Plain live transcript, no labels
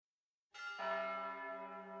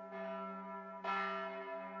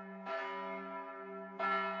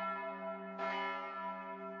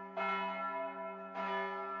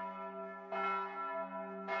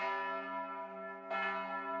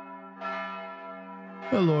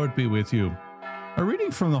The Lord be with you. A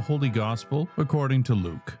reading from the Holy Gospel according to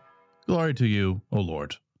Luke. Glory to you, O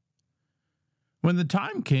Lord. When the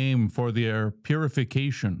time came for their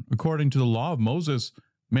purification, according to the law of Moses,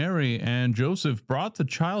 Mary and Joseph brought the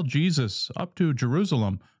child Jesus up to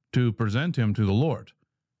Jerusalem to present him to the Lord.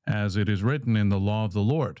 As it is written in the law of the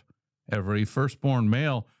Lord, every firstborn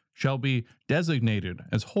male shall be designated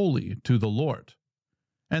as holy to the Lord.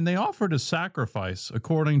 And they offered a sacrifice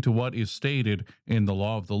according to what is stated in the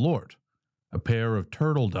law of the Lord, a pair of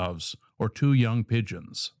turtle doves or 2 young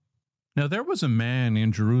pigeons. Now there was a man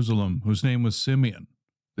in Jerusalem whose name was Simeon.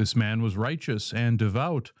 This man was righteous and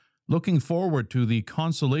devout, looking forward to the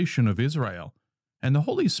consolation of Israel, and the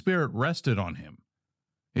Holy Spirit rested on him.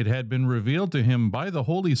 It had been revealed to him by the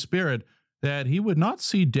Holy Spirit that he would not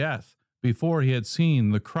see death before he had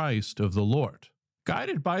seen the Christ of the Lord.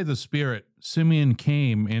 Guided by the Spirit, Simeon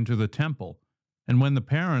came into the temple, and when the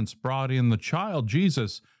parents brought in the child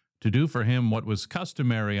Jesus to do for him what was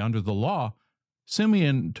customary under the law,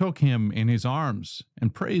 Simeon took him in his arms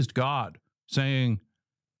and praised God, saying,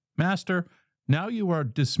 "Master, now you are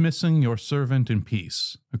dismissing your servant in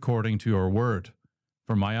peace, according to your word.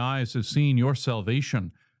 For my eyes have seen your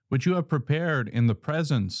salvation, which you have prepared in the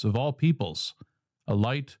presence of all peoples, a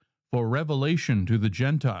light for revelation to the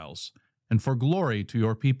Gentiles, and for glory to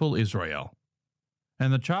your people Israel."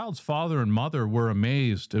 And the child's father and mother were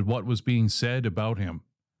amazed at what was being said about him.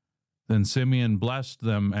 Then Simeon blessed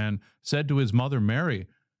them and said to his mother Mary,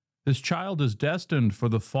 "This child is destined for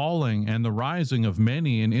the falling and the rising of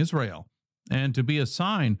many in Israel, and to be a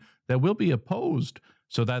sign that will be opposed,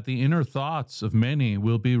 so that the inner thoughts of many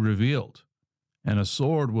will be revealed, and a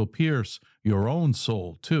sword will pierce your own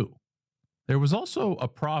soul too." There was also a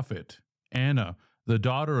prophet, Anna, the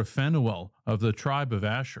daughter of Phanuel of the tribe of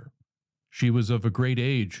Asher. She was of a great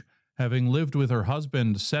age, having lived with her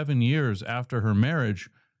husband 7 years after her marriage,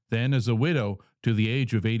 then as a widow to the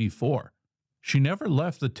age of 84. She never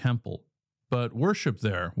left the temple, but worshipped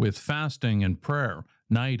there with fasting and prayer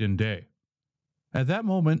night and day. At that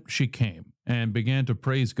moment she came and began to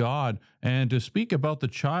praise God and to speak about the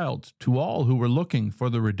child to all who were looking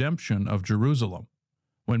for the redemption of Jerusalem.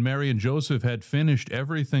 When Mary and Joseph had finished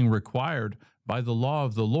everything required by the law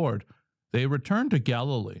of the Lord, they returned to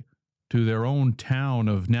Galilee, to their own town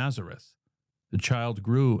of Nazareth. The child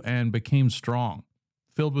grew and became strong,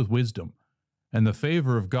 filled with wisdom, and the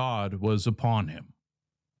favor of God was upon him.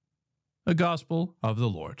 The Gospel of the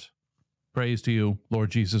Lord. Praise to you,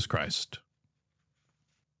 Lord Jesus Christ.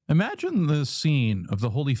 Imagine the scene of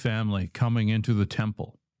the Holy Family coming into the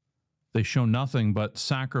temple. They show nothing but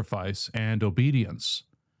sacrifice and obedience.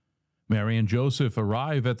 Mary and Joseph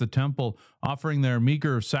arrive at the temple offering their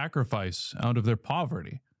meager sacrifice out of their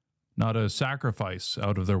poverty, not a sacrifice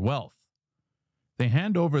out of their wealth. They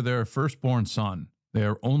hand over their firstborn son,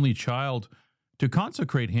 their only child, to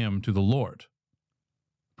consecrate him to the Lord.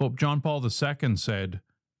 Pope John Paul II said,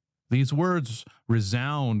 "These words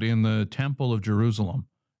resound in the temple of Jerusalem,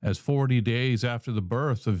 as 40 days after the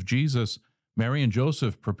birth of Jesus, Mary and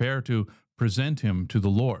Joseph prepare to present him to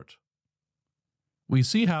the Lord." We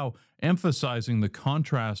see how emphasizing the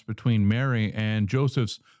contrast between Mary and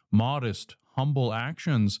Joseph's modest, humble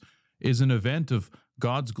actions is an event of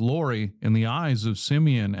God's glory in the eyes of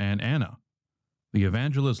Simeon and Anna. The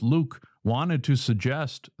evangelist Luke wanted to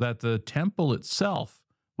suggest that the temple itself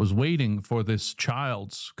was waiting for this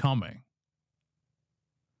child's coming.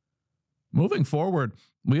 Moving forward,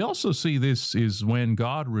 we also see this is when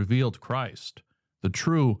God revealed Christ, the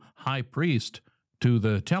true high priest, to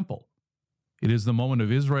the temple. It is the moment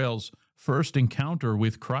of Israel's first encounter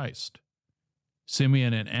with Christ.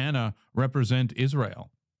 Simeon and Anna represent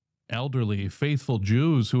Israel, elderly, faithful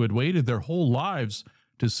Jews who had waited their whole lives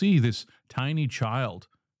to see this tiny child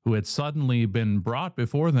who had suddenly been brought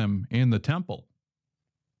before them in the temple.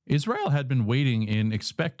 Israel had been waiting in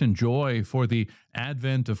expectant joy for the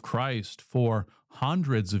advent of Christ for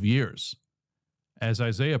hundreds of years. As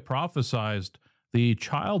Isaiah prophesied, the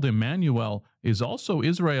child Emmanuel is also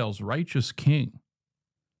Israel's righteous king.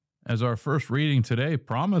 As our first reading today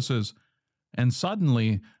promises, "And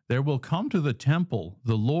suddenly there will come to the temple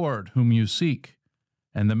the Lord whom you seek,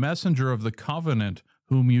 and the messenger of the covenant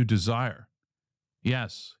whom you desire.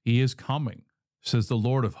 Yes, he is coming, says the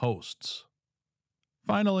Lord of hosts."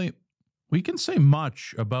 Finally, we can say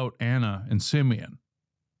much about Anna and Simeon,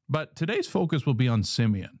 but today's focus will be on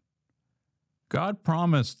Simeon. God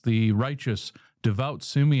promised the righteous, devout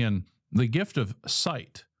Simeon the gift of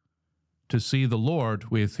sight, to see the Lord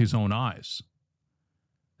with his own eyes.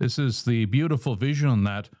 This is the beautiful vision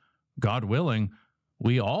that, God willing,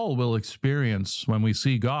 we all will experience when we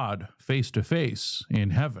see God face to face in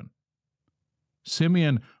heaven.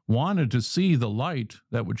 Simeon wanted to see the light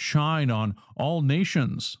that would shine on all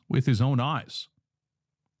nations with his own eyes.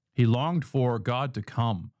 He longed for God to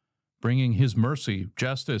come, bringing his mercy,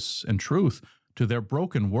 justice, and truth to their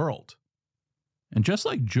broken world. And just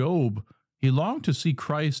like Job, he longed to see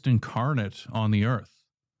Christ incarnate on the earth.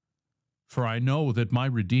 For I know that my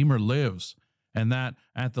Redeemer lives, and that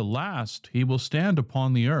at the last he will stand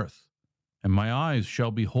upon the earth, and my eyes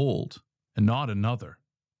shall behold, and not another.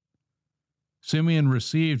 Simeon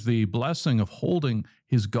received the blessing of holding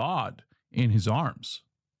his God in his arms.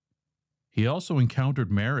 He also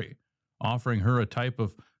encountered Mary, offering her a type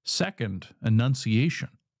of second annunciation.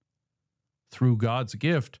 Through God's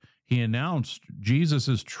gift, he announced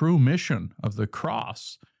Jesus' true mission of the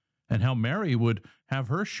cross and how Mary would have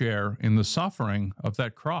her share in the suffering of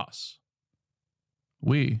that cross.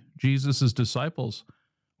 We, Jesus' disciples,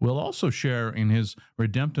 will also share in his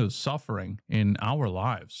redemptive suffering in our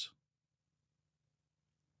lives.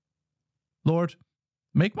 Lord,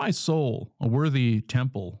 make my soul a worthy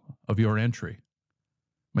temple of your entry.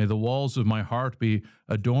 May the walls of my heart be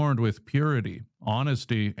adorned with purity,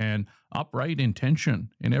 honesty, and upright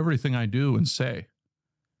intention in everything I do and say.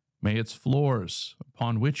 May its floors,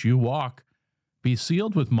 upon which you walk, be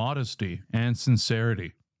sealed with modesty and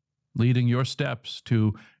sincerity, leading your steps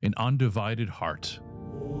to an undivided heart.